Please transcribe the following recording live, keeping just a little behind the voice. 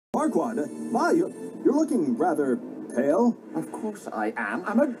Farquad, my, you're looking rather pale. Of course I am.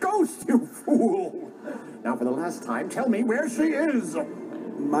 I'm a ghost, you fool! Now, for the last time, tell me where she is!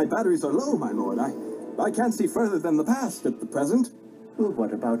 My batteries are low, my lord. I can't see further than the past at the present. Well,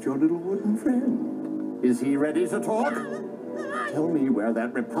 what about your little wooden friend? Is he ready to talk? Tell me where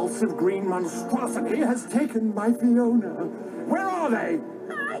that repulsive green monstrosity has taken my Fiona. Where are they?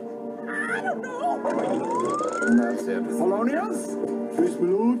 I don't know. And that's it. Falonius? Yes, my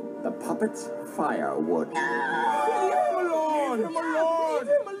lord. The puppet's firewood. Leave him alone! Leave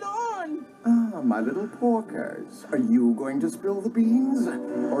him alone! Ah, my little porkers. Are you going to spill the beans?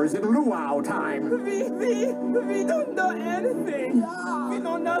 Or is it luau time? We don't know anything. Yeah. We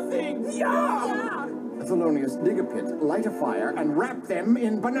know nothing. Yeah! Falonius, dig a pit, light a fire, and wrap them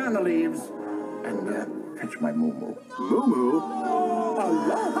in banana leaves. And fetch my moo-moo. Moo-moo?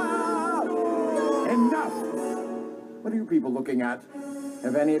 Aloha! Enough! What are you people looking at?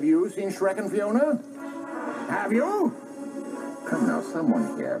 Have any of you seen Shrek and Fiona? Have you? Come now,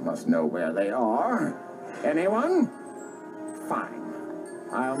 someone here must know where they are. Anyone? Fine.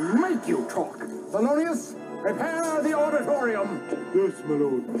 I'll make you talk. Falonius, prepare the auditorium. Yes, my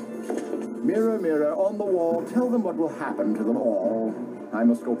lord. Mirror, mirror on the wall, tell them what will happen to them all. I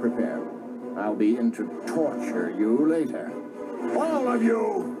must go prepare. I'll be in to torture you later. All of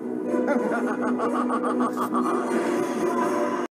you!